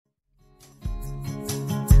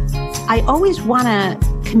I always want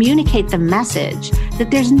to communicate the message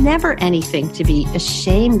that there's never anything to be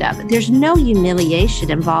ashamed of. There's no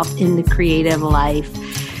humiliation involved in the creative life.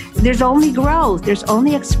 There's only growth, there's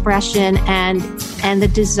only expression and the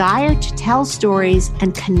desire to tell stories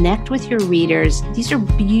and connect with your readers. These are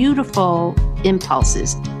beautiful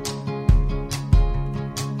impulses.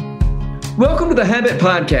 Welcome to the Habit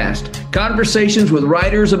Podcast, conversations with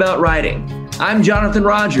writers about writing. I'm Jonathan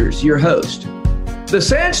Rogers, your host. The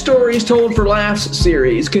Sad Stories Told for Laughs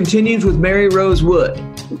series continues with Maryrose Wood.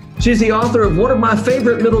 She's the author of one of my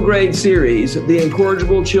favorite middle grade series, The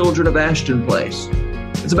Incorrigible Children of Ashton Place.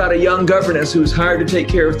 It's about a young governess who was hired to take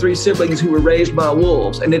care of 3 siblings who were raised by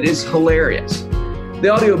wolves, and it is hilarious. The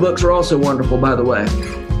audiobooks are also wonderful, by the way.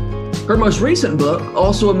 Her most recent book,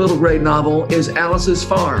 also a middle grade novel, is Alice's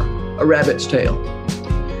Farm, A Rabbit's Tale.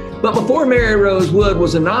 But before Maryrose Wood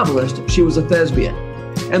was a novelist, she was a thespian.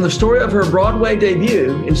 And the story of her Broadway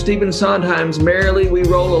debut in Stephen Sondheim's Merrily We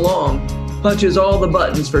Roll Along punches all the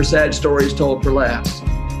buttons for sad stories told for laughs.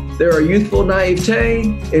 There are youthful naivete,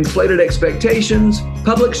 inflated expectations,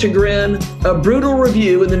 public chagrin, a brutal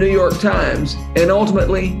review in the New York Times, and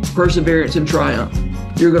ultimately, perseverance and triumph.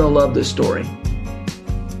 You're going to love this story.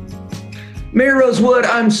 Maryrose Wood,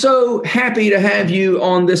 I'm so happy to have you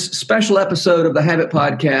on this special episode of the Habit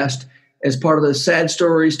Podcast as part of the Sad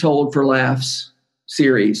Stories Told for Laughs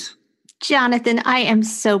series. Jonathan, I am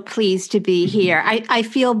so pleased to be here. I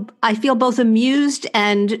feel both amused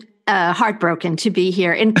and heartbroken to be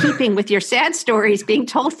here, in keeping with your sad stories being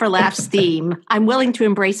told for laughs theme. I'm willing to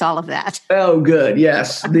embrace all of that. Oh, good.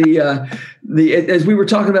 Yes. As we were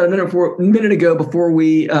talking about a minute ago before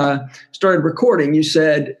we started recording, you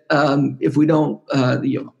said if we don't,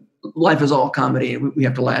 life is all comedy, and we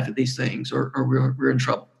have to laugh at these things, or we're in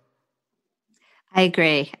trouble. I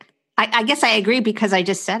agree. I guess I agree because I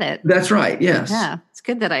just said it. That's right. Yes. Yeah, it's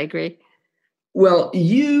good that I agree. Well,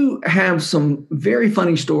 you have some very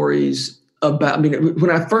funny stories about, when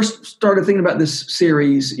I first started thinking about this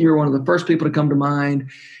series, you're one of the first people to come to mind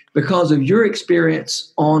because of your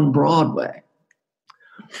experience on Broadway.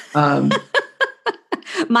 My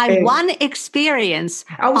one experience.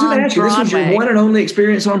 I was going to ask you, this was your one and only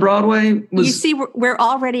experience on Broadway? You see, we're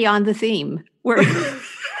already on the theme.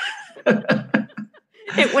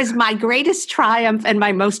 It was my greatest triumph and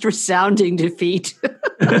my most resounding defeat.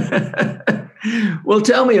 Well,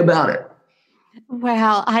 tell me about it.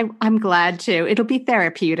 Well, I'm glad to. It'll be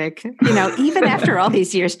therapeutic. Even after all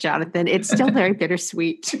these years, Jonathan, it's still very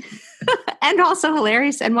bittersweet and also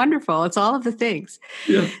hilarious and wonderful. It's all of the things.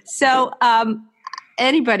 Yeah. So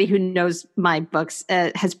anybody who knows my books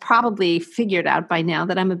has probably figured out by now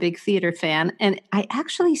that I'm a big theater fan. And I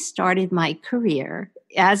actually started my career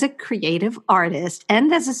as a creative artist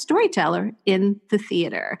and as a storyteller in the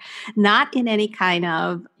theater, not in any kind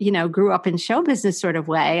of, grew up in show business sort of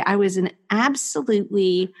way. I was an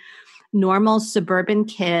absolutely normal suburban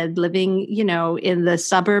kid living, in the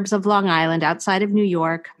suburbs of Long Island outside of New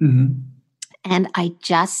York. Mm-hmm. And I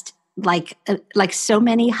just, like so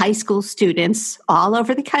many high school students all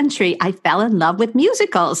over the country, I fell in love with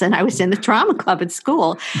musicals, and I was in the drama club at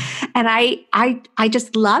school, and I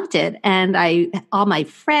just loved it. And all my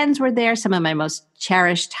friends were there. Some of my most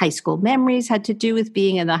cherished high school memories had to do with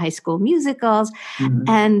being in the high school musicals. Mm-hmm.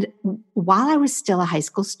 And while I was still a high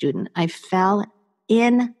school student, I fell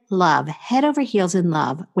in love, head over heels in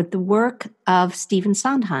love with the work of Stephen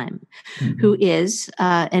Sondheim, mm-hmm. who is,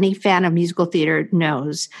 any fan of musical theater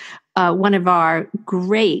knows, one of our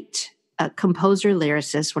great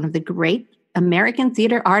composer-lyricists, one of the great American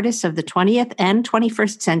theater artists of the 20th and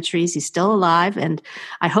 21st centuries. He's still alive and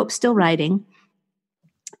I hope still writing.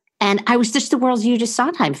 And I was just the world's hugest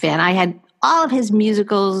Sondheim fan. I had all of his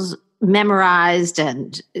musicals memorized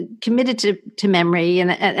and committed to memory.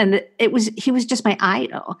 And he was just my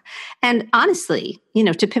idol. And honestly,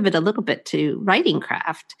 to pivot a little bit to writing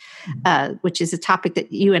craft, which is a topic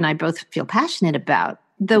that you and I both feel passionate about,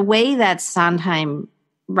 the way that Sondheim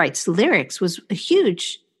writes lyrics was a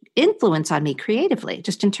huge influence on me creatively,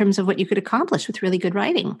 just in terms of what you could accomplish with really good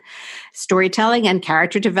writing, storytelling and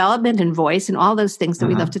character development and voice and all those things that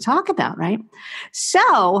we love to talk about, right?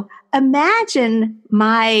 So imagine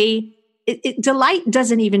my delight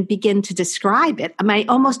doesn't even begin to describe it. My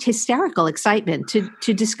almost hysterical excitement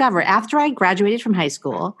to discover after I graduated from high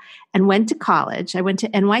school and went to college. I went to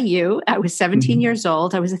NYU. I was 17 years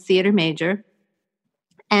old. I was a theater major.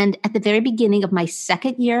 And at the very beginning of my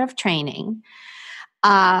second year of training,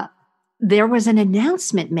 there was an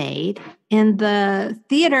announcement made in the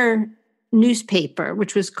theater newspaper,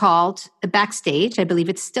 which was called Backstage. I believe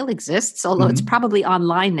it still exists, although it's probably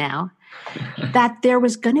online now. that there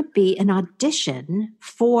was going to be an audition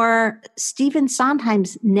for Stephen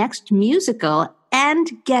Sondheim's next musical. And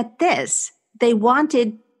get this, they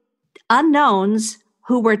wanted unknowns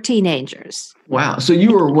who were teenagers. Wow. So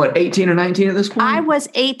you were, what, 18 or 19 at this point? I was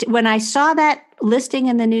 8. When I saw that listing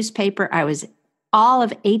in the newspaper, I was all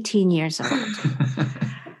of 18 years old.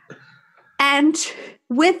 And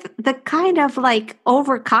with the kind of like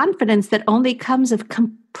overconfidence that only comes of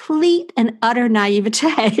complete and utter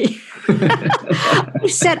naivete, I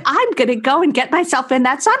said, I'm going to go and get myself in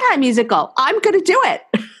that Sondheim musical. I'm going to do it.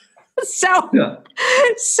 So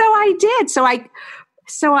I did. So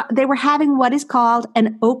they were having what is called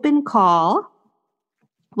an open call,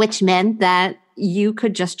 which meant that you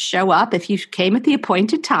could just show up. If you came at the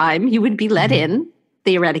appointed time, you would be let in,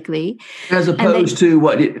 theoretically. As opposed to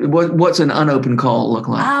what's an unopened call look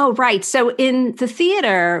like? Oh, right. So in the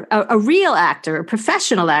theater, a real actor, a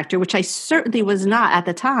professional actor, which I certainly was not at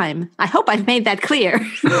the time. I hope I've made that clear.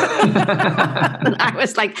 I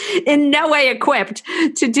was like in no way equipped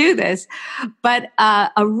to do this. But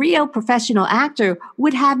a real professional actor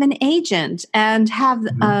would have an agent and have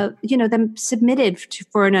them submitted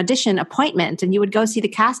for an audition appointment. And you would go see the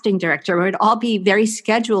casting director. It would all be very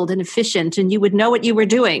scheduled and efficient, and you would know what you were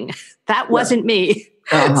doing. That wasn't me.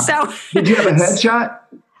 So, did you have a headshot?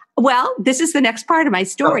 Well, this is the next part of my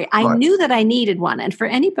story. I knew that I needed one. And for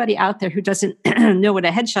anybody out there who doesn't know what a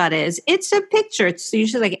headshot is, it's a picture. It's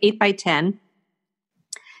usually like 8x10.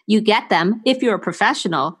 You get them, if you're a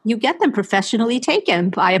professional, you get them professionally taken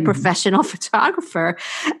by a professional photographer.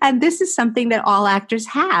 And this is something that all actors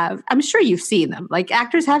have. I'm sure you've seen them. Like,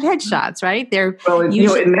 actors have headshots, right? They're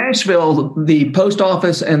in Nashville, the post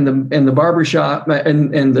office and the barber shop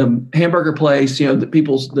and the hamburger place,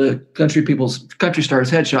 the country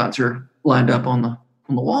stars headshots are lined up on the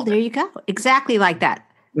wall. Well, there you go. Exactly like that.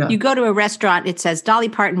 Yeah. You go to a restaurant, it says Dolly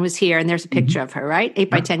Parton was here, and there's a picture of her, right?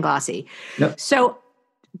 8x10 glossy. Yep. So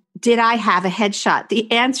did I have a headshot?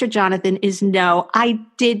 The answer, Jonathan, is no. I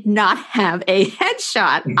did not have a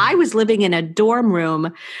headshot. I was living in a dorm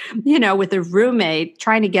room, with a roommate,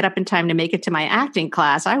 trying to get up in time to make it to my acting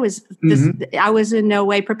class. I was in no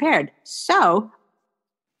way prepared. So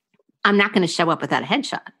I'm not going to show up without a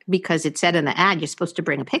headshot because it said in the ad, you're supposed to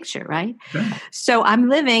bring a picture, right? Yeah. So I'm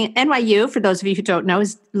living, NYU, for those of you who don't know,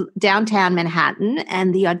 is downtown Manhattan.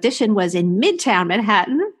 And the audition was in Midtown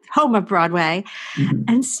Manhattan, home of Broadway. Mm-hmm.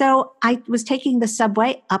 And so I was taking the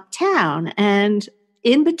subway uptown, and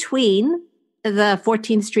in between the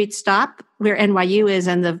 14th Street stop where NYU is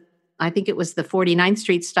and I think it was the 49th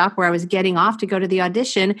Street stop where I was getting off to go to the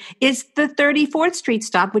audition, is the 34th Street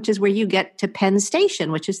stop, which is where you get to Penn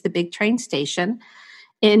Station, which is the big train station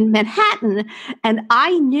in Manhattan. And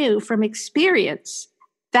I knew from experience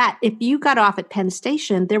that if you got off at Penn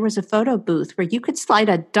Station, there was a photo booth where you could slide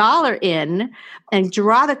 $1 in and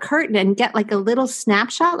draw the curtain and get like a little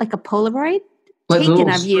snapshot, like a Polaroid taken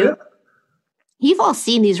of you. You've all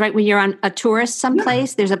seen these, right? When you're on a tourist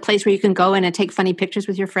someplace, there's a place where you can go in and take funny pictures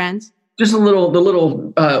with your friends. Just the little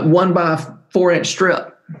 1x4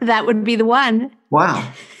 strip. That would be the one.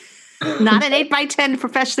 Wow. Not an 8x10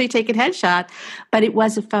 professionally taken headshot, but it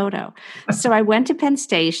was a photo. So I went to Penn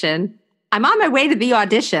Station. I'm on my way to the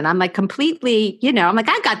audition. I'm like completely, I'm like,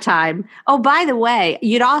 I got time. Oh, by the way,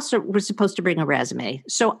 you'd also were supposed to bring a resume.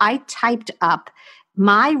 So I typed up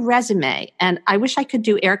my resume, and I wish I could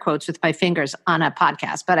do air quotes with my fingers on a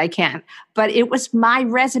podcast, but I can't. But it was my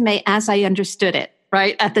resume as I understood it,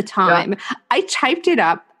 right, at the time. Yeah. I typed it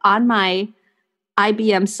up on my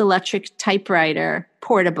IBM Selectric typewriter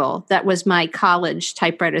portable. That was my college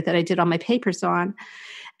typewriter that I did all my papers on.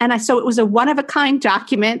 And so it was a one-of-a-kind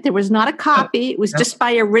document. There was not a copy. It was just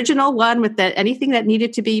my original one with anything that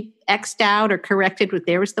needed to be X'd out or corrected.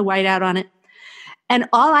 There was the whiteout on it. And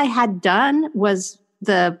all I had done was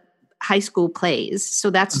the high school plays. So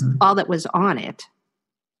that's all that was on it.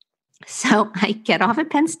 So I get off at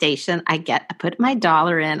Penn Station. I put my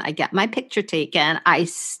 $1 in. I get my picture taken. I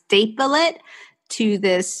staple it to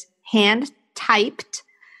this hand-typed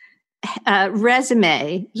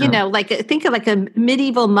resume, think of like a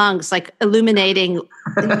medieval monks, like illuminating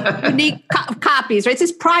unique copies, right? This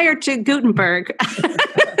is prior to Gutenberg.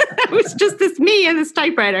 It was just me and this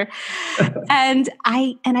typewriter. And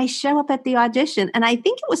I show up at the audition, and I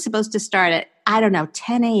think it was supposed to start at,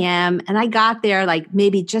 10 a.m. And I got there like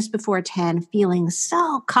maybe just before 10, feeling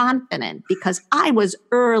so confident because I was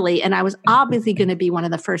early and I was obviously going to be one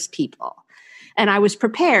of the first people. And I was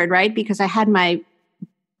prepared, right? Because I had my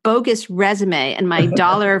bogus resume and my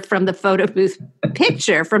 $1 from the photo booth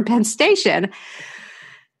picture from Penn Station.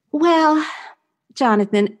 Well,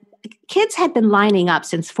 Jonathan, kids had been lining up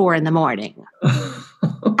since 4 a.m.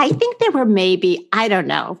 I think there were maybe, I don't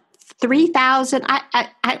know, 3,000.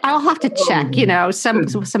 I'll have to check,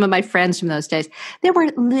 some of my friends from those days. There were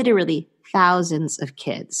literally thousands of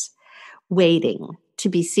kids waiting to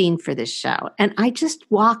be seen for this show. And I just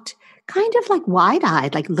walked kind of like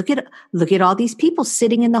wide-eyed, like look at all these people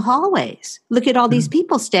sitting in the hallways. Look at all these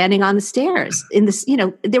people standing on the stairs in this,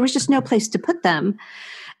 there was just no place to put them.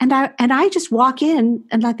 And I just walk in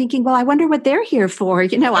and I'm thinking, well, I wonder what they're here for.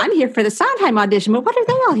 I'm here for the Sondheim audition, but what are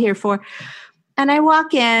they all here for? And I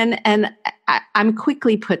walk in and I'm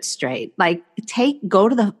quickly put straight. Like, go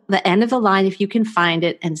to the end of the line if you can find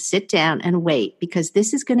it and sit down and wait, because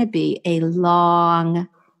this is going to be a long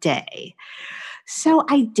day. So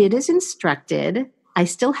I did as instructed. I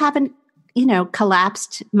still haven't,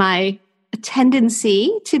 collapsed my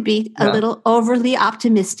tendency to be a little overly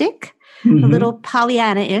optimistic. A little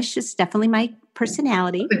Pollyanna-ish is definitely my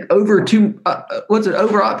personality. I think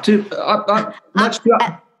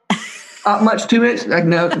much too much? Like,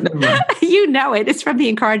 no, never mind. You know it. It's from the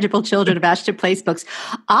Incorrigible Children of Ashton Place books.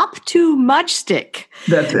 Op too much stick.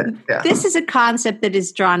 That's it. Yeah. This is a concept that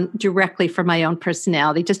is drawn directly from my own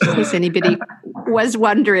personality, just in case anybody was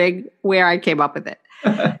wondering where I came up with it.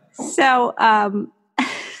 So,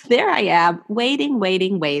 there I am,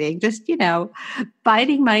 waiting, just,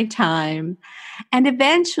 biding my time. And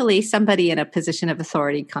eventually somebody in a position of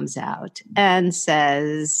authority comes out and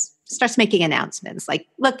starts making announcements like,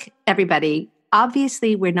 look, everybody,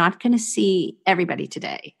 obviously we're not going to see everybody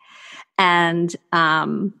today. And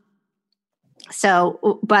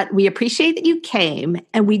but we appreciate that you came,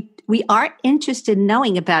 and we are interested in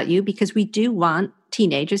knowing about you because we do want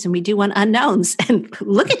teenagers and we do want unknowns. And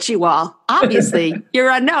look at you all. Obviously, you're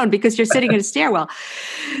unknown because you're sitting in a stairwell.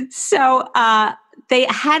 So they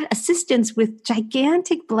had assistants with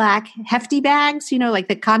gigantic black hefty bags, like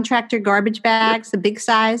the contractor garbage bags, the big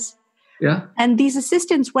size. Yeah. And these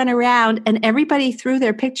assistants went around and everybody threw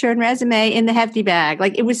their picture and resume in the hefty bag.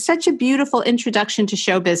 Like, it was such a beautiful introduction to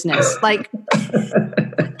show business. Like,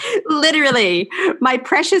 literally, my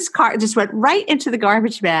precious card just went right into the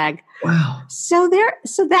garbage bag. Wow. So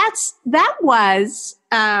that was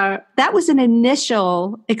an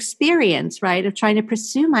initial experience, right, of trying to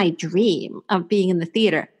pursue my dream of being in the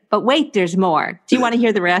theater. But wait, there's more. Do you want to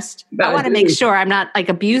hear the rest? I want to make sure I'm not like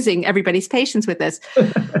abusing everybody's patience with this.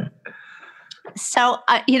 So,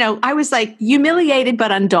 I was like humiliated but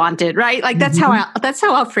undaunted, right? Like that's how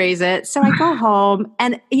I'll phrase it. So I go home,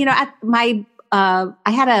 and I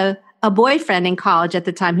had a boyfriend in college at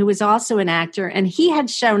the time who was also an actor, and he had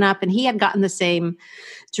shown up and he had gotten the same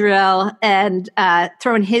drill and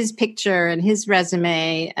thrown his picture and his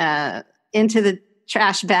resume into the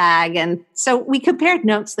trash bag. And so we compared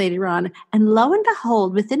notes later on, and lo and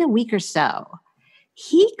behold, within a week or so,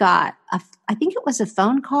 he got I think it was a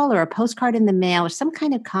phone call or a postcard in the mail or some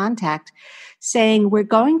kind of contact saying, we're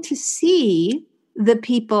going to see the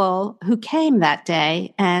people who came that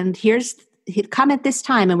day, and come at this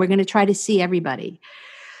time, and we're going to try to see everybody.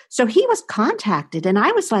 So he was contacted, and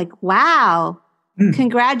I was like, wow,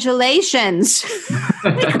 congratulations,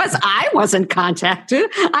 because I wasn't contacted.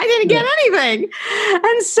 I didn't get anything.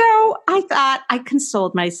 And so I thought, I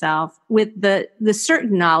consoled myself with the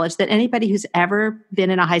certain knowledge that anybody who's ever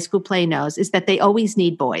been in a high school play knows is that they always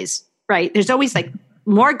need boys, right? There's always like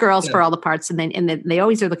more girls for all the parts, and they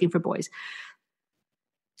always are looking for boys.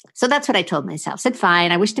 So that's what I told myself. Said,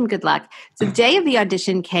 fine. I wished him good luck. So the day of the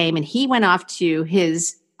audition came, and he went off to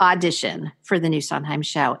his audition for the new Sondheim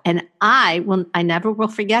show. And I never will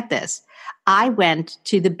forget this. I went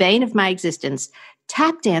to the bane of my existence,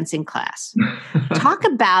 tap dancing class. Talk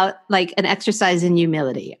about like an exercise in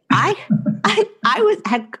humility. I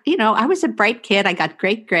was a bright kid. I got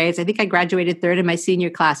great grades. I think I graduated third in my senior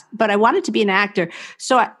class, but I wanted to be an actor.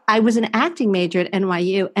 So I was an acting major at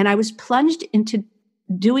NYU, and I was plunged into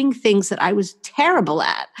doing things that I was terrible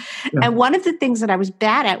at. Yeah. And one of the things that I was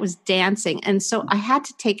bad at was dancing. And so I had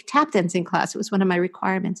to take tap dancing class. It was one of my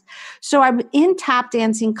requirements. So I'm in tap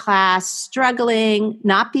dancing class, struggling,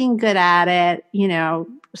 not being good at it,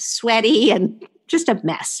 sweaty and just a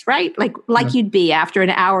mess, right? Like you'd be after an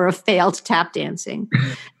hour of failed tap dancing.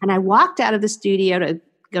 And I walked out of the studio to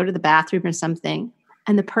go to the bathroom or something.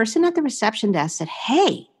 And the person at the reception desk said,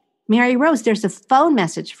 "Hey, Maryrose, there's a phone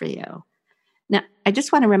message for you." Now, I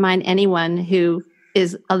just want to remind anyone who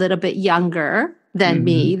is a little bit younger than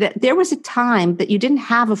me that there was a time that you didn't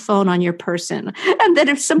have a phone on your person, and that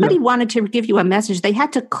if somebody wanted to give you a message, they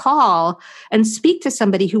had to call and speak to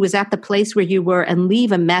somebody who was at the place where you were and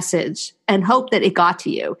leave a message and hope that it got to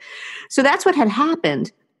you. So that's what had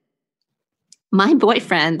happened. My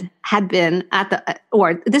boyfriend had been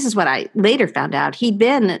or this is what I later found out, he'd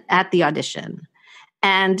been at the audition.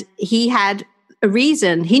 And he had a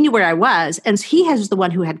reason. He knew where I was. And he was the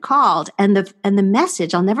one who had called. And the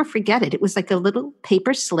message, I'll never forget it. It was like a little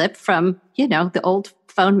paper slip from, the old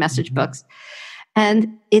phone message books.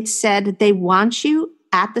 And it said, they want you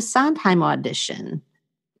at the Sondheim audition.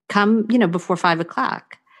 Come, before 5:00.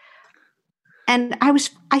 And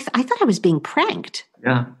I thought I was being pranked.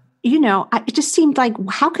 Yeah. It just seemed like,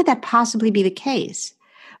 how could that possibly be the case?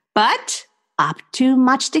 But up to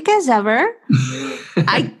muchstick as ever,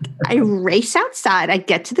 I race outside. I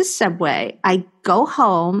get to the subway. I go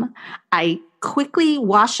home. I quickly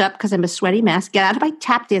wash up because I'm a sweaty mess, get out of my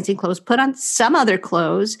tap dancing clothes, put on some other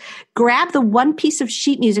clothes, grab the one piece of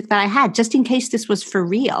sheet music that I had just in case this was for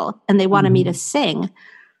real and they wanted me to sing,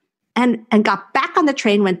 and got back on the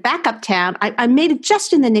train, went back uptown. I made it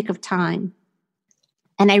just in the nick of time.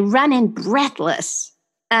 And I run in breathless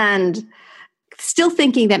and still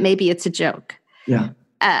thinking that maybe it's a joke. Yeah.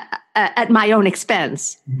 At my own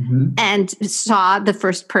expense, and saw the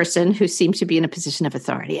first person who seemed to be in a position of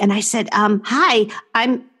authority. And I said, hi,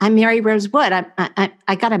 I'm Maryrose Wood.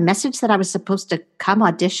 I got a message that I was supposed to come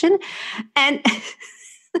audition. And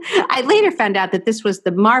I later found out that this was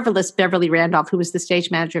the marvelous Beverly Randolph, who was the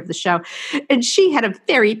stage manager of the show. And she had a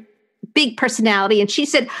very big personality. And she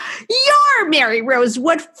said, "You're Maryrose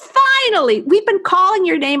Wood. Finally, we've been calling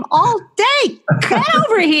your name all day. Get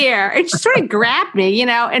over here." And she sort of grabbed me,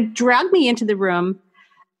 and dragged me into the room.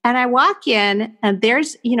 And I walk in, and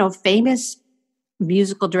there's, famous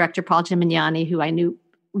musical director Paul Gimignani, who I knew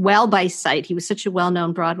well by sight. He was such a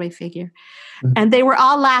well-known Broadway figure. And they were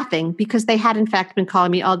all laughing because they had, in fact, been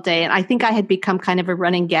calling me all day. And I think I had become kind of a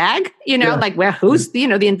running gag, like, well, who's, the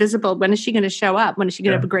invisible? When is she going to show up? When is she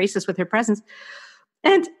going to grace us with her presence?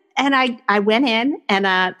 And I went in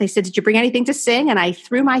and they said, "Did you bring anything to sing?" And I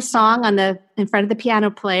threw my song in front of the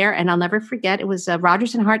piano player. And I'll never forget, it was a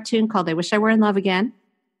Rodgers and Hart tune called "I Wish I Were in Love Again."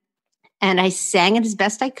 And I sang it as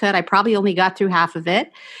best I could. I probably only got through half of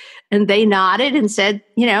it. And they nodded and said,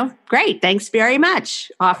 "Great, thanks very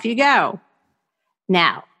much. Off you go."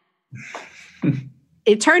 Now,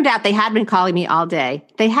 it turned out they had been calling me all day.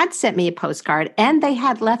 They had sent me a postcard and they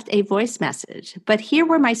had left a voice message. But here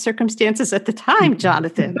were my circumstances at the time,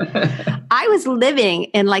 Jonathan. I was living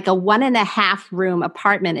in like a 1.5 room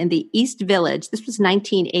apartment in the East Village. This was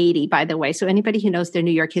 1980, by the way. So anybody who knows their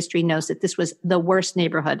New York history knows that this was the worst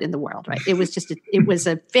neighborhood in the world, right? It was it was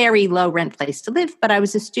a very low rent place to live, but I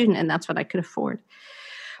was a student and that's what I could afford.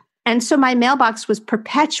 And so my mailbox was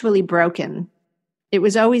perpetually broken. It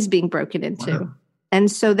was always being broken into. Wow. And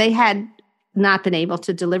so they had not been able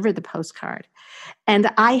to deliver the postcard. And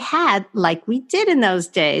I had, like we did in those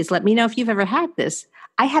days, let me know if you've ever had this,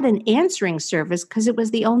 I had an answering service because it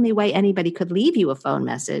was the only way anybody could leave you a phone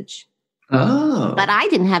message. Oh. But I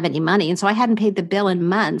didn't have any money, and so I hadn't paid the bill in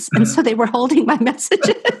months. And so they were holding my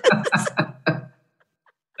messages.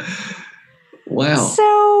 Wow.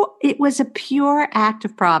 So it was a pure act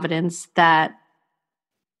of providence that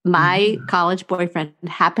my college boyfriend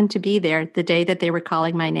happened to be there the day that they were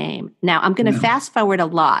calling my name. Now, I'm going to fast forward a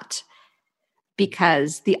lot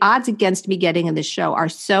because the odds against me getting in the show are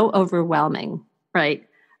so overwhelming, right?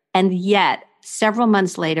 And yet, several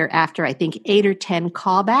months later, after I think 8 or 10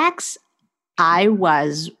 callbacks, I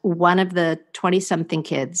was one of the 20-something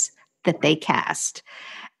kids that they cast.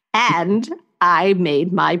 And I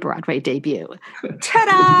made my Broadway debut.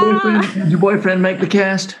 Ta-da! Did your boyfriend make the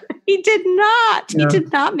cast? He did not. No. He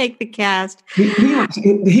did not make the cast.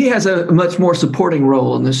 He has a much more supporting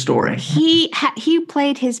role in this story. He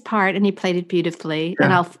played his part and he played it beautifully. Yeah.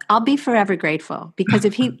 And I'll be forever grateful because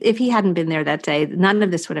if he hadn't been there that day, none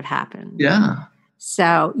of this would have happened. Yeah.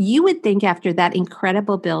 So you would think after that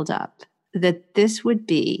incredible buildup that this would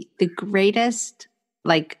be the greatest,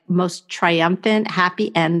 like most triumphant,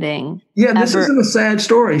 happy ending. Yeah, this isn't a sad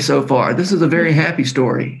story so far. This is a very happy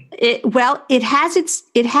story. It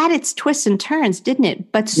had its twists and turns, didn't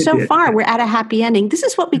it? But so far, we're at a happy ending. This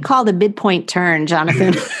is what we call the midpoint turn,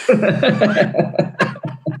 Jonathan.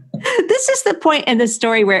 This is the point in the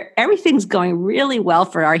story where everything's going really well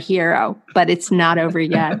for our hero, but it's not over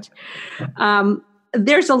yet.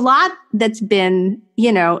 There's a lot that's been,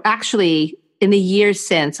 actually in the years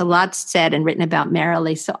since, a lot said and written about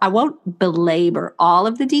Merrily. So I won't belabor all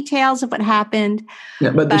of the details of what happened.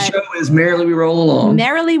 Yeah, but the show is Merrily We Roll Along.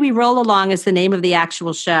 Merrily We Roll Along is the name of the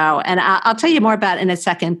actual show. And I'll tell you more about it in a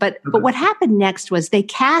second. But what happened next was they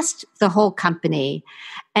cast the whole company.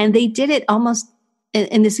 And they did it almost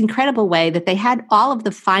in this incredible way that they had all of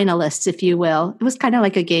the finalists, if you will. It was kind of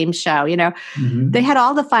like a game show, They had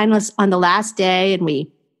all the finalists on the last day. And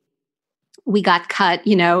we we got cut.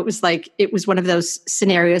 It was one of those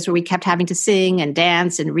scenarios where we kept having to sing and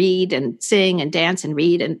dance and read and sing and dance and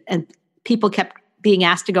read. And people kept being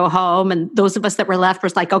asked to go home. And those of us that were left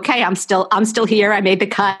was like, okay, I'm still here. I made the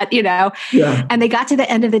cut, Yeah. And they got to the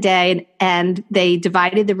end of the day and they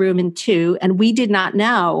divided the room in two. And we did not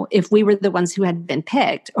know if we were the ones who had been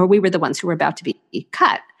picked or we were the ones who were about to be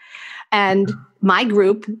cut. And my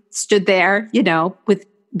group stood there, with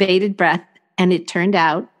bated breath. And it turned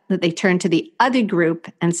out that they turned to the other group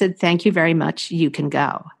and said, thank you very much. You can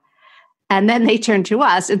go. And then they turned to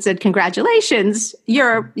us and said, congratulations,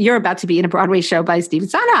 you're about to be in a Broadway show by Stephen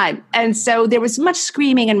Sondheim. And so there was much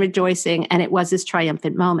screaming and rejoicing, and it was this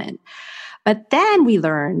triumphant moment. But then we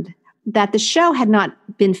learned that the show had not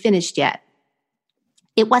been finished yet.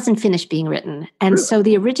 It wasn't finished being written. And so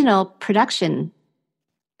the original production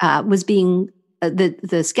was being,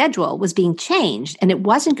 the schedule was being changed, and it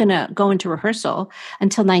wasn't going to go into rehearsal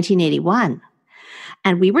until 1981.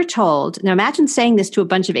 And we were told, now imagine saying this to a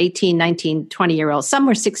bunch of 18, 19, 20-year-olds. Some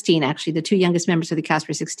were 16, actually. The two youngest members of the cast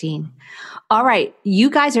were 16. All right, you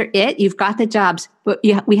guys are it. You've got the jobs, but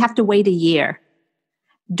we have to wait a year.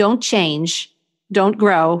 Don't change. Don't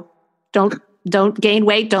grow. Don't gain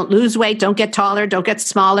weight. Don't lose weight. Don't get taller. Don't get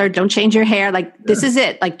smaller. Don't change your hair. This is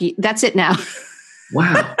it. That's it now.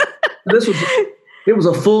 Wow. It was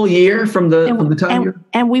a full year from the time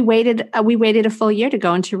and we waited a full year to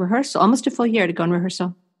go into rehearsal, almost a full year to go in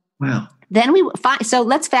rehearsal. Wow. Then so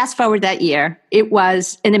let's fast forward that year. It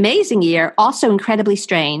was an amazing year, also incredibly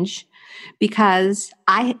strange because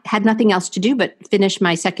I had nothing else to do but finish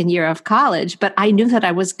my second year of college, but I knew that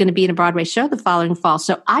I was going to be in a Broadway show the following fall.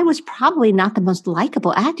 So I was probably not the most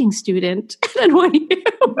likable acting student at NYU.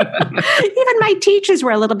 Even my teachers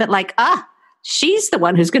were a little bit like, she's the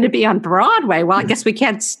one who's going to be on Broadway. Well, I guess we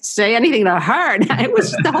can't say anything to her.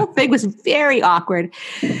 The whole thing was very awkward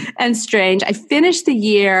and strange. I finished the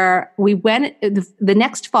year. We went, the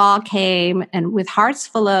next fall came, and with hearts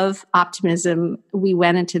full of optimism, we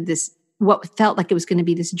went into this, what felt like it was going to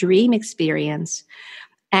be this dream experience.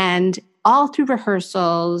 And all through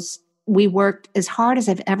rehearsals, we worked as hard as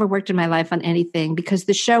I've ever worked in my life on anything because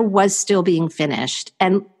the show was still being finished.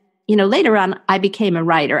 And later on, I became a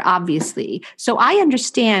writer, obviously. So I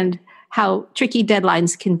understand how tricky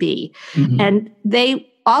deadlines can be. Mm-hmm. And they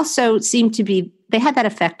also they had that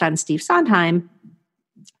effect on Steve Sondheim.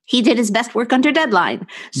 He did his best work under deadline.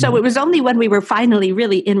 So mm-hmm. It was only when we were finally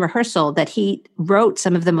really in rehearsal that he wrote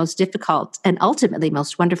some of the most difficult and ultimately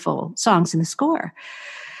most wonderful songs in the score.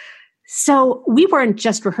 So we weren't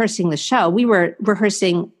just rehearsing the show. We were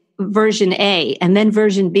rehearsing version A and then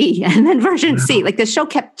version B and then version C. The show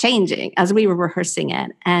kept changing as we were rehearsing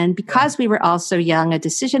it. And because we were all so young, a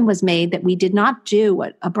decision was made that we did not do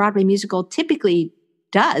what a Broadway musical typically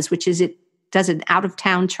does, which is it does an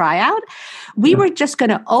out-of-town tryout. We were just going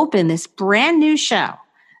to open this brand new show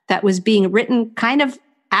that was being written kind of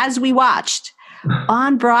as we watched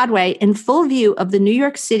on Broadway in full view of the New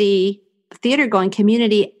York City theater-going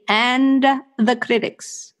community and the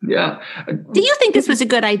critics. Yeah. Do you think this was a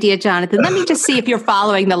good idea, Jonathan? Let me just see if you're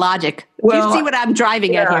following the logic. Well, you see what I'm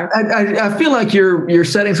driving at here? I feel like you're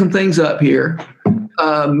setting some things up here.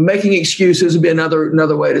 Making excuses would be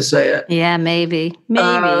another way to say it. Yeah, maybe.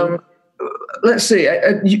 Let's see.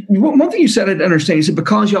 One thing you said I didn't understand. You said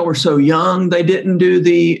because y'all were so young, they didn't do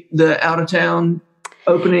the out-of-town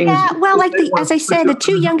openings. Yeah, well, as I said, the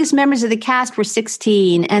two youngest members of the cast were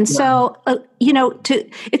 16. And so,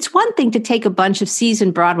 it's one thing to take a bunch of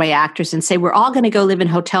seasoned Broadway actors and say, we're all going to go live in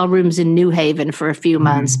hotel rooms in New Haven for a few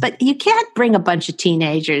months, but you can't bring a bunch of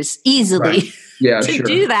teenagers easily to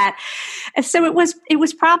do that. And so it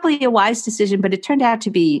was probably a wise decision, but it turned out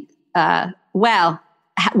to be,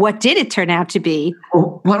 what did it turn out to be?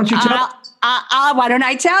 Well, why don't you tell us? Why don't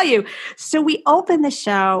I tell you? So we opened the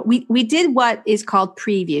show. We did what is called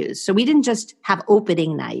previews. So we didn't just have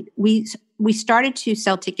opening night. We started to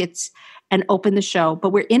sell tickets and open the show, but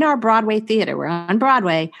we're in our Broadway theater. We're on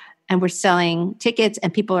Broadway and we're selling tickets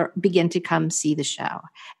and people begin to come see the show.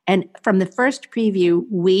 And from the first preview,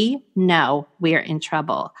 we know we're in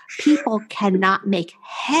trouble. People cannot make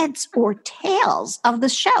heads or tails of the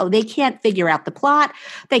show. They can't figure out the plot.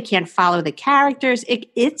 They can't follow the characters.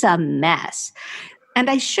 It's a mess. And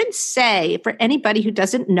I should say, for anybody who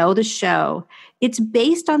doesn't know the show, it's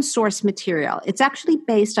based on source material. It's actually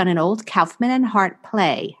based on an old Kaufman and Hart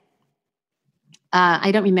play.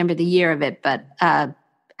 I don't remember the year of it, but I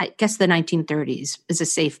guess the 1930s is a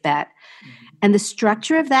safe bet. And the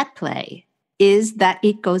structure of that play is that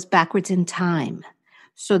it goes backwards in time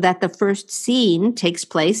so that the first scene takes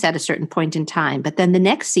place at a certain point in time, but then the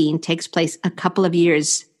next scene takes place a couple of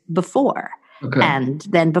years before. Okay. and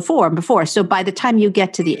then before and before. So by the time you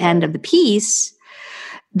get to the end of the piece,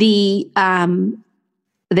 I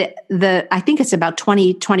think it's about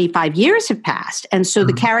 20, 25 years have passed. And so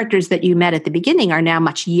the characters that you met at the beginning are now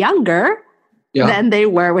much younger than they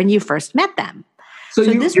were when you first met them. So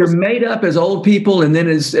you're made up as old people, and then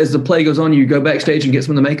as the play goes on, you go backstage and get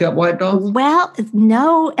some of the makeup wiped off? Well,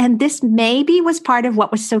 no, and this maybe was part of what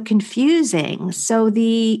was so confusing. So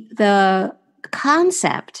the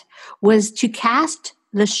concept was to cast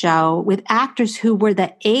the show with actors who were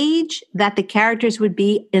the age that the characters would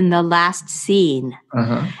be in the last scene.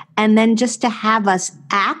 And then just to have us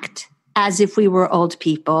act as if we were old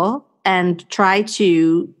people and try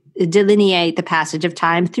to delineate the passage of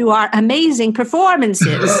time through our amazing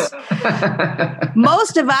performances.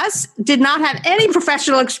 Most of us did not have any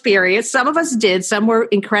professional experience. Some of us did. Some were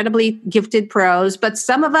incredibly gifted pros, but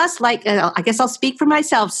some of us, like, I guess I'll speak for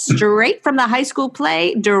myself, straight from the high school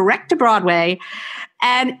play, direct to Broadway.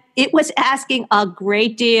 And it was asking a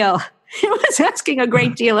great deal. It was asking a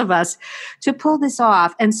great deal of us to pull this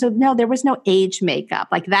off. And so, no, there was no age makeup.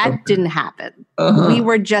 Like that didn't happen. We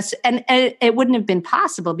were just, and it wouldn't have been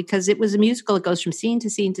possible because it was a musical. It goes from scene to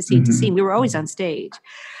scene to scene to scene. We were always on stage.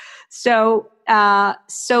 So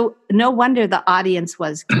no wonder the audience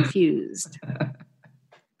was confused.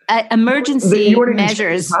 Emergency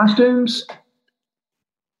measures. Costumes?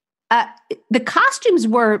 The costumes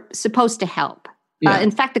were supposed to help.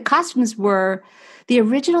 In fact, the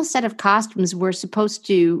original set of costumes were supposed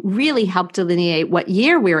to really help delineate what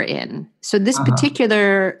year we were in. So this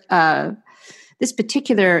particular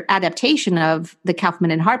adaptation of the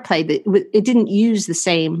Kaufman and Hart play, it didn't use the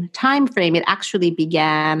same time frame. It actually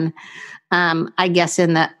began, I guess,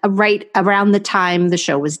 in the right around the time the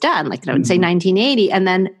show was done, like I would say 1980, and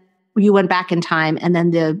then you went back in time, and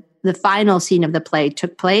then the final scene of the play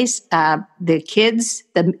took place. The kids,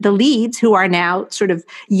 the leads, who are now sort of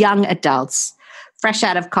young adults, fresh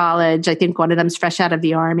out of college, I think one of them's fresh out of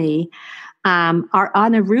the army, are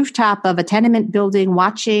on a rooftop of a tenement building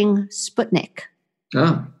watching Sputnik.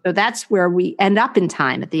 So that's where we end up in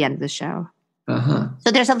time at the end of the show.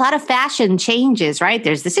 So there's a lot of fashion changes, right?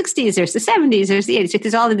 There's the 60s, there's the 70s, there's the 80s.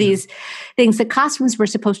 There's all of these things. The costumes were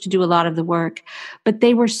supposed to do a lot of the work, but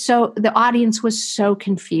the audience was so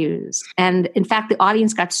confused. And in fact, the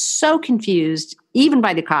audience got so confused, even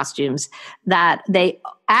by the costumes, that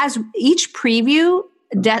as each preview,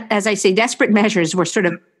 as I say, desperate measures were sort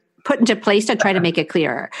of put into place to try to make it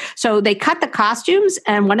clearer. So they cut the costumes,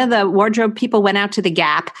 and one of the wardrobe people went out to the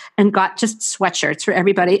Gap and got just sweatshirts for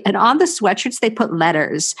everybody. And on the sweatshirts, they put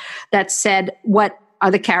letters that said what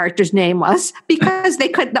the character's name was, because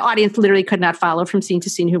the audience literally could not follow from scene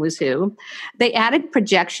to scene who was who. They added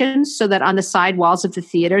projections so that on the side walls of the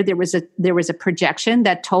theater, there was a projection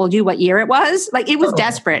that told you what year it was. Like it was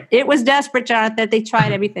desperate. It was desperate, Jonathan. They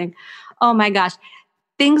tried everything. Oh my gosh.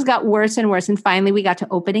 Things got worse and worse. And finally, we got to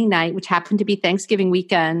opening night, which happened to be Thanksgiving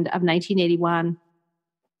weekend of 1981.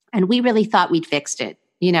 And we really thought we'd fixed it.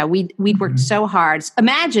 You know, we'd worked so hard.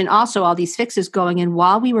 Imagine also all these fixes going in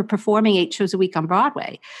while we were performing 8 shows a week on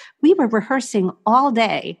Broadway. We were rehearsing all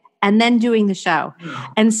day and then doing the show.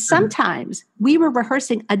 And sometimes we were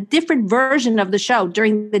rehearsing a different version of the show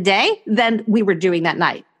during the day than we were doing that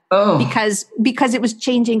night. Because it was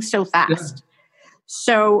changing so fast.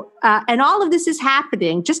 So, and all of this is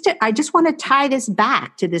happening. I just want to tie this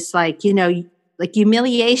back to this, like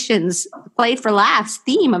humiliations, played for laughs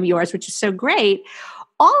theme of yours, which is so great.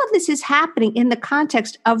 All of this is happening in the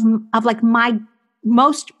context of like my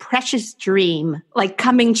most precious dream, like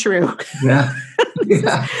coming true.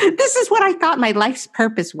 This is what I thought my life's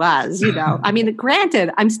purpose was, you know. I mean,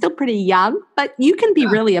 granted, I'm still pretty young, but you can be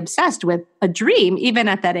really obsessed with a dream even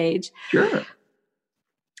at that age. Sure.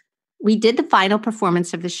 We did the final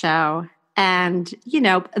performance of the show, and, you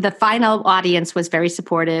know, the final audience was very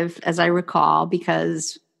supportive, as I recall,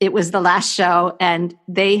 because it was the last show and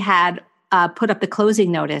they had put up the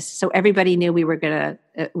closing notice. So everybody knew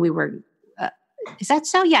is that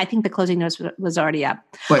so? Yeah, I think the closing notice was already up.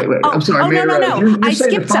 Wait, I'm sorry. No. I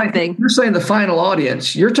skipped something. You're saying the final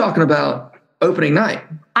audience. You're talking about opening night.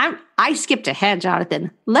 I skipped ahead, Jonathan.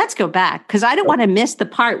 Let's go back, because I don't want to miss the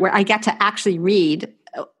part where I get to actually read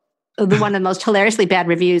one of the most hilariously bad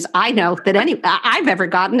reviews I know that I've ever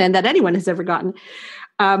gotten and that anyone has ever gotten.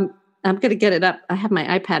 I'm going to get it up. I have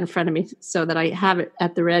my iPad in front of me so that I have it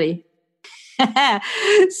at the ready.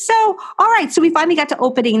 So, all right. So we finally got to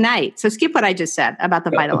opening night. So skip what I just said about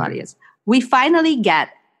the final audience. We finally get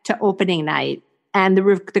to opening night. and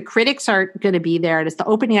the critics are going to be there. And it's the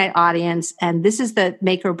opening night audience, and this is the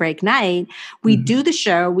make or break night. We do the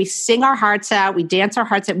show. We sing our hearts out. We dance our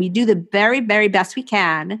hearts out. We do the very, very best we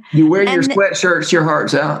can. You wear your sweatshirts, your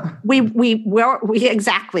hearts out. We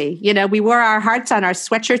exactly. We wore our hearts on our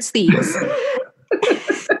sweatshirt sleeves.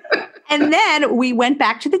 And then we went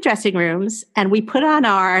back to the dressing rooms and we put on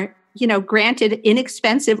our, granted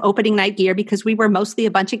inexpensive opening night gear because we were mostly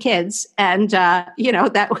a bunch of kids. And, that,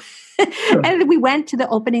 and we went to the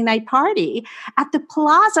opening night party at the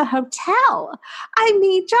Plaza Hotel. I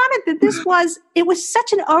mean, Jonathan, it was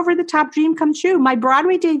such an over the top dream come true. My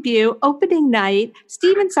Broadway debut, opening night,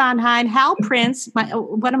 Stephen Sondheim, Hal Prince,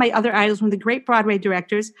 one of my other idols, one of the great Broadway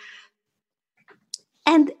directors.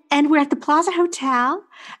 And we're at the Plaza Hotel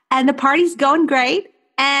and the party's going great.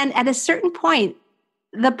 And at a certain point,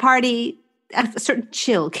 a certain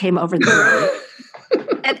chill came over the room.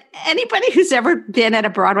 And anybody who's ever been at a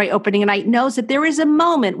Broadway opening night knows that there is a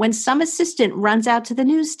moment when some assistant runs out to the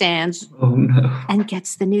newsstands and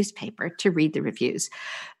gets the newspaper to read the reviews.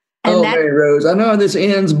 And Maryrose, I know how this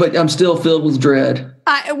ends, but I'm still filled with dread.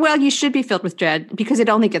 Well, you should be filled with dread because it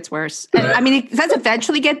only gets worse. I mean, it does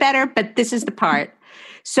eventually get better, but this is the part.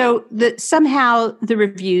 So somehow the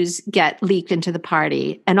reviews get leaked into the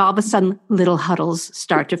party, and all of a sudden little huddles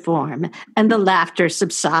start to form, and the laughter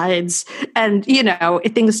subsides, and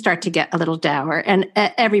things start to get a little dour, and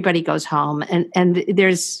everybody goes home, and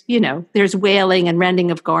there's wailing and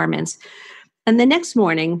rending of garments. And the next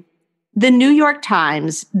morning, the New York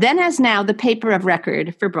Times, then as now the paper of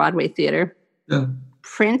record for Broadway theater,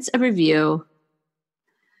 prints a review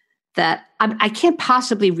that I can't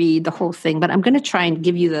possibly read the whole thing, but I'm going to try and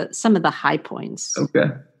give you some of the high points. Okay.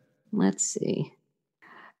 Let's see.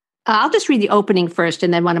 I'll just read the opening first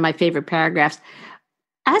and then one of my favorite paragraphs.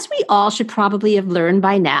 As we all should probably have learned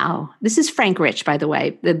by now, this is Frank Rich, by the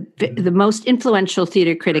way, the most influential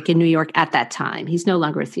theater critic in New York at that time. He's no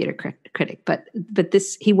longer a theater critic, but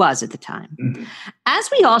he was at the time. Mm-hmm. As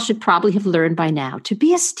we all should probably have learned by now, to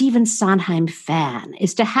be a Stephen Sondheim fan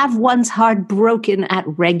is to have one's heart broken at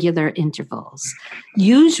regular intervals.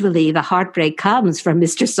 Usually the heartbreak comes from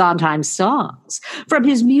Mr. Sondheim's songs, from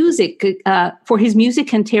his music, for his music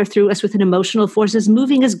can tear through us with an emotional force as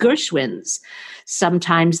moving as Gershwin's.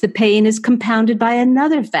 Sometimes the pain is compounded by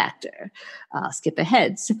another factor. I'll skip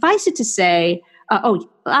ahead. Suffice it to say,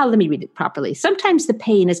 let me read it properly. Sometimes the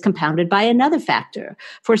pain is compounded by another factor.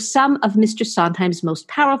 For some of Mr. Sondheim's most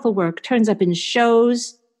powerful work turns up in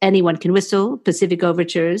shows, Anyone Can Whistle, Pacific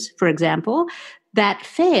Overtures, for example, that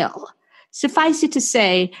fail. Suffice it to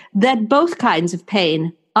say that both kinds of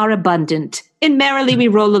pain are abundant. In Merrily We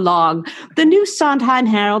Roll Along, the new Sondheim,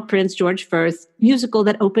 Harold Prince, George Firth musical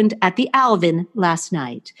that opened at the Alvin last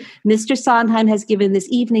night. Mr. Sondheim has given this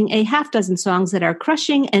evening a half dozen songs that are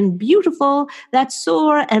crushing and beautiful, that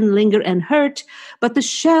soar and linger and hurt, but the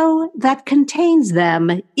show that contains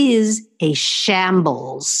them is a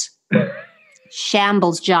shambles.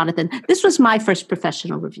 Shambles, Jonathan. This was my first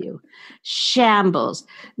professional review. Shambles.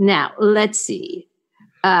 Now, let's see.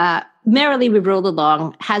 Merrily We Roll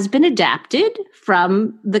Along has been adapted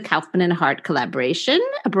from the Kaufman and Hart collaboration,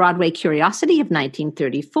 a Broadway curiosity of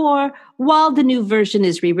 1934. While the new version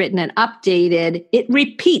is rewritten and updated, it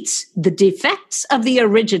repeats the defects of the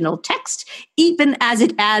original text, even as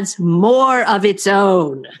it adds more of its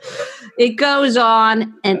own. It goes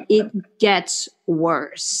on and it gets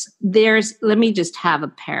worse. Let me just have a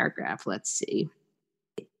paragraph. Let's see.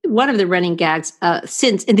 One of the running gags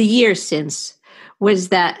in the years since was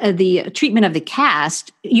that the treatment of the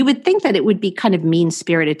cast, you would think that it would be kind of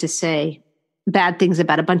mean-spirited to say bad things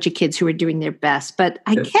about a bunch of kids who are doing their best. But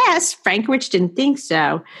I guess Frank Rich didn't think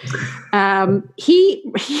so.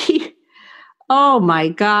 He oh my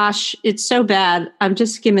gosh, it's so bad. I'm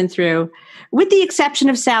just skimming through. With the exception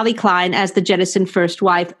of Sally Klein as the Jettison first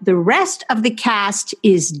wife, the rest of the cast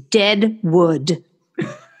is dead wood.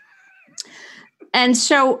 And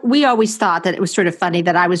so we always thought that it was sort of funny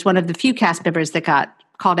that I was one of the few cast members that got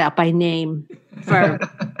called out by name for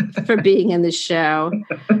being in the show.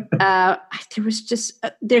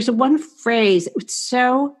 There's one phrase. It's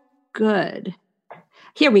so good.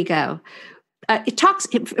 Here we go.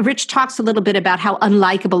 Rich talks a little bit about how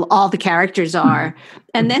unlikable all the characters are,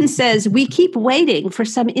 and then says, we keep waiting for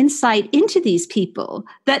some insight into these people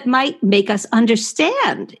that might make us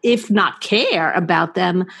understand, if not care about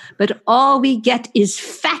them, but all we get is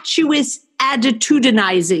fatuous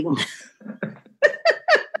attitudinizing.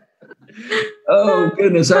 Oh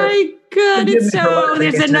goodness! My God, it's so.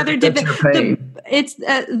 There's another debate. It's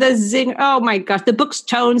the zing. Oh my gosh, the book's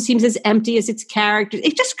tone seems as empty as its characters.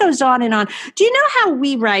 It just goes on and on. Do you know how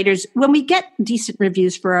we writers, when we get decent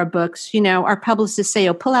reviews for our books, our publicists say,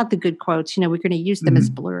 "Oh, pull out the good quotes. We're going to use them as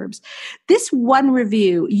blurbs." This one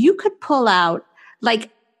review, you could pull out like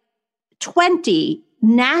 20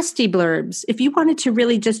 nasty blurbs if you wanted to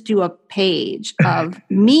really just do a page of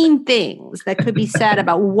mean things that could be said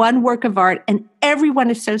about one work of art and everyone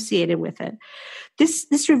associated with it.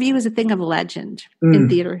 This review is a thing of legend in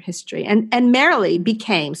theater history. And Maryrose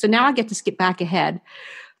became, so now I get to skip back ahead.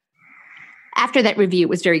 After that review, it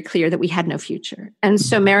was very clear that we had no future. And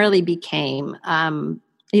so Maryrose became,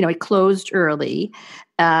 it closed early.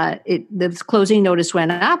 The closing notice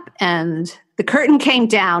went up and the curtain came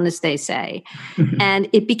down, as they say, and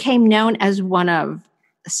it became known as one of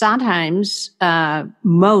Sondheim's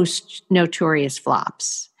most notorious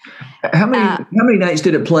flops. How many nights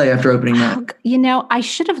did it play after opening night? I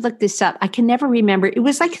should have looked this up. I can never remember. It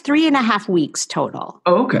was like 3.5 weeks total.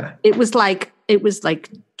 Oh, okay. It was like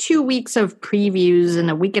 2 weeks of previews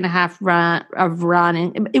and a week and a half of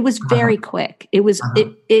running. It was very quick. It was.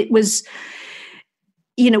 It was.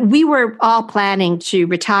 We were all planning to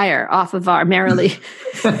retire off of our Maryrose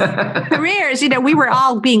careers. We were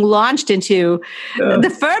all being launched into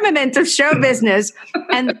the firmament of show business,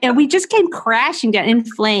 and we just came crashing down in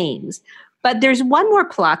flames. But there's one more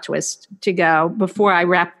plot twist to go before I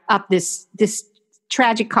wrap up this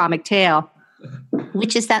tragic comic tale,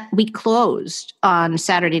 which is that we closed on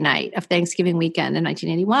Saturday night of Thanksgiving weekend in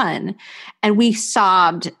 1981. And we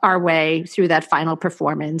sobbed our way through that final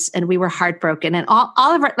performance, and we were heartbroken. And all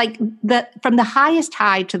of our, from the highest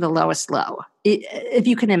high to the lowest low, if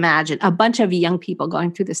you can imagine, a bunch of young people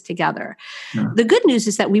going through this together. Yeah. The good news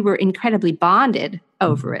is that we were incredibly bonded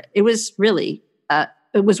over it. It was really,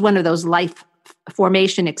 it was one of those life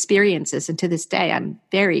formation experiences, and to this day, I'm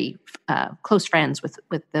very close friends with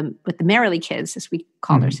the Maryrose kids, as we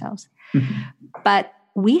called ourselves. But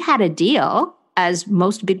we had a deal, as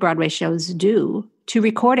most big Broadway shows do, to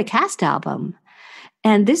record a cast album,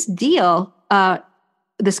 and this deal,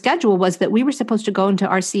 the schedule was that we were supposed to go into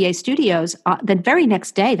RCA Studios the very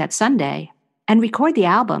next day, that Sunday, and record the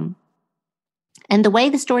album. And the way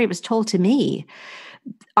the story was told to me,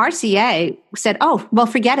 RCA said, "Oh, well,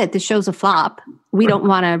 forget it. The show's a flop. We don't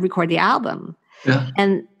want to record the album." Yeah.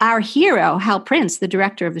 And our hero, Hal Prince, the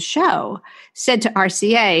director of the show, said to